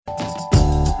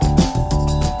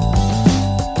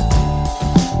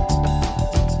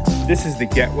This is the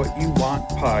Get What You Want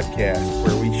podcast,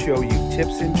 where we show you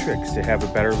tips and tricks to have a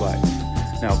better life.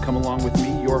 Now come along with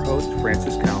me, your host,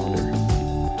 Francis Callender.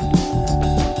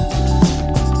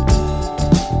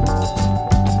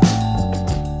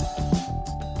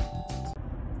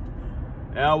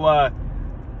 Now,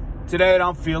 today I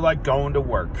don't feel like going to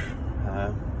work.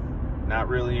 Not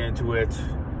really into it,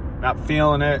 not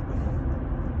feeling it,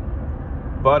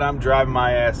 but I'm driving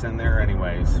my ass in there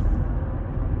anyways.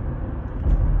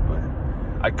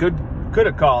 I could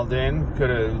have called in,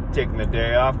 could have taken the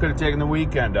day off, could have taken the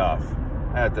weekend off.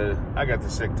 I got the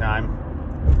sick time.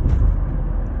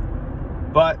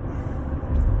 But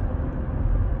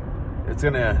it's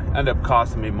going to end up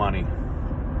costing me money.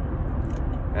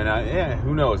 And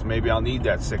who knows, maybe I'll need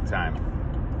that sick time.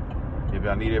 Maybe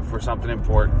I'll need it for something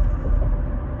important.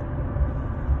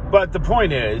 But the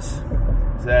point is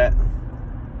that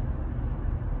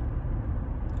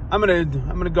I'm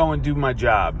gonna go and do my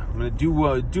job. I'm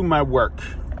gonna do my work.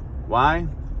 Why?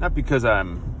 Not because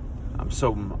I'm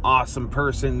some awesome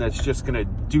person that's just gonna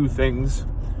do things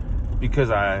because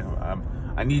I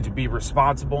need to be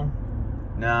responsible.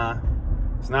 Nah,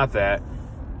 it's not that.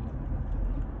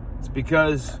 It's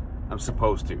because I'm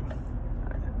supposed to.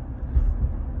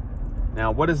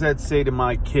 Now, what does that say to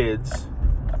my kids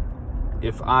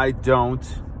if I don't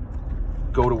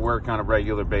go to work on a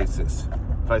regular basis?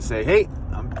 If I say, hey,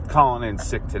 I'm calling in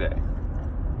sick today,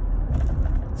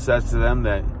 it says to them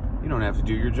that you don't have to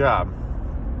do your job.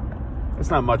 That's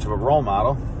not much of a role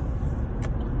model.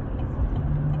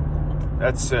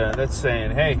 That's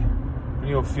saying, hey, when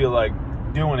you don't feel like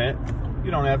doing it,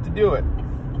 you don't have to do it.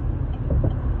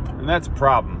 And that's a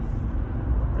problem.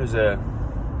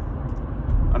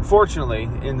 Unfortunately,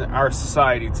 in our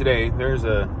society today, there's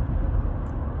a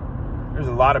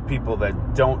lot of people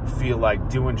that don't feel like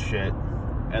doing shit,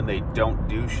 and they don't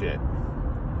do shit.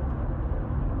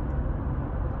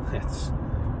 It's,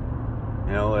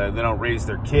 they don't raise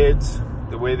their kids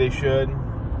the way they should.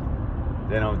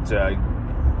 They don't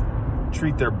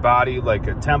treat their body like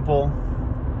a temple.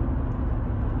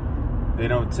 They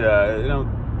don't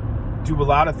do a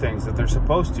lot of things that they're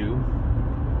supposed to.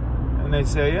 And they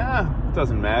say, it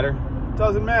doesn't matter. It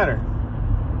doesn't matter.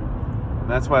 And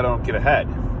that's why I don't get ahead.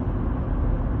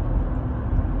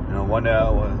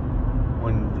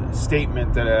 One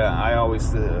statement that I always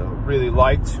really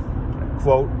liked,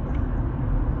 quote,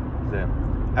 that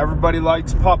everybody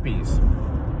likes puppies.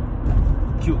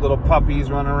 Cute little puppies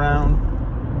running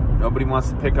around. Nobody wants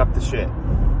to pick up the shit.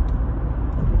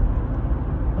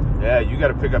 Yeah, you got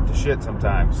to pick up the shit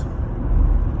sometimes.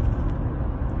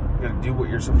 You got to do what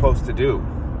you're supposed to do.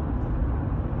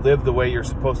 Live the way you're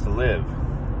supposed to live.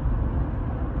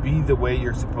 Be the way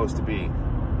you're supposed to be.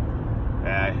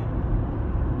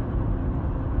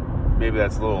 Maybe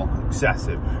that's a little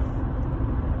excessive.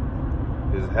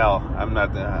 Because hell,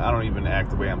 I don't even act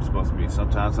the way I'm supposed to be.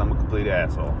 Sometimes I'm a complete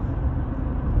asshole.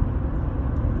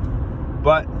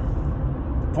 But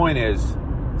the point is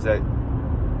that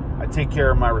I take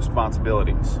care of my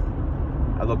responsibilities.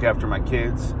 I look after my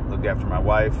kids, look after my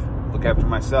wife, look after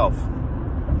myself.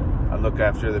 I look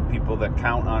after the people that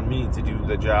count on me to do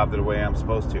the job the way I'm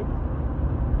supposed to.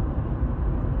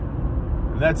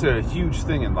 And that's a huge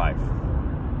thing in life.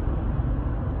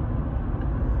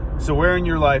 So where in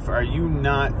your life are you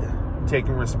not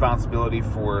taking responsibility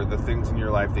for the things in your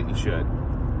life that you should?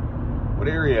 What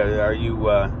area are you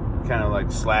kind of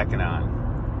like slacking on?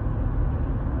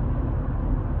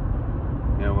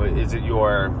 Is it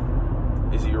your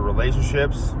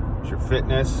relationships? Is it your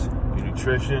fitness? Your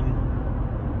nutrition?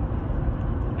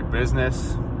 Your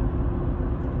business?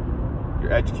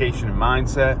 Your education and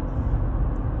mindset?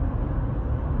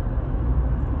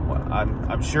 Well,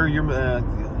 I'm sure you're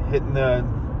hitting the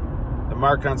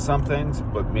mark on some things,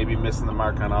 but maybe missing the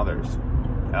mark on others.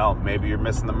 Hell, maybe you're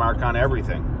missing the mark on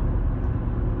everything.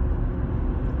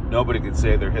 Nobody could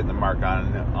say they're hitting the mark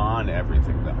on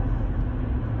everything, though.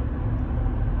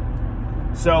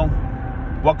 So,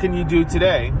 what can you do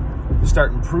today to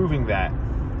start improving that?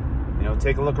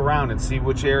 Take a look around and see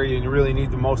which area you really need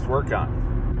the most work on.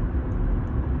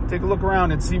 Take a look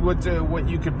around and see what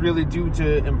you could really do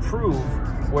to improve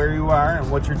where you are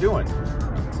and what you're doing.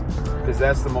 Because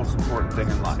that's the most important thing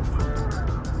in life.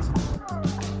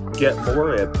 Get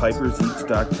more at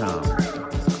piperseats.com.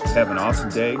 Have an awesome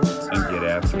day and get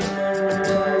after it.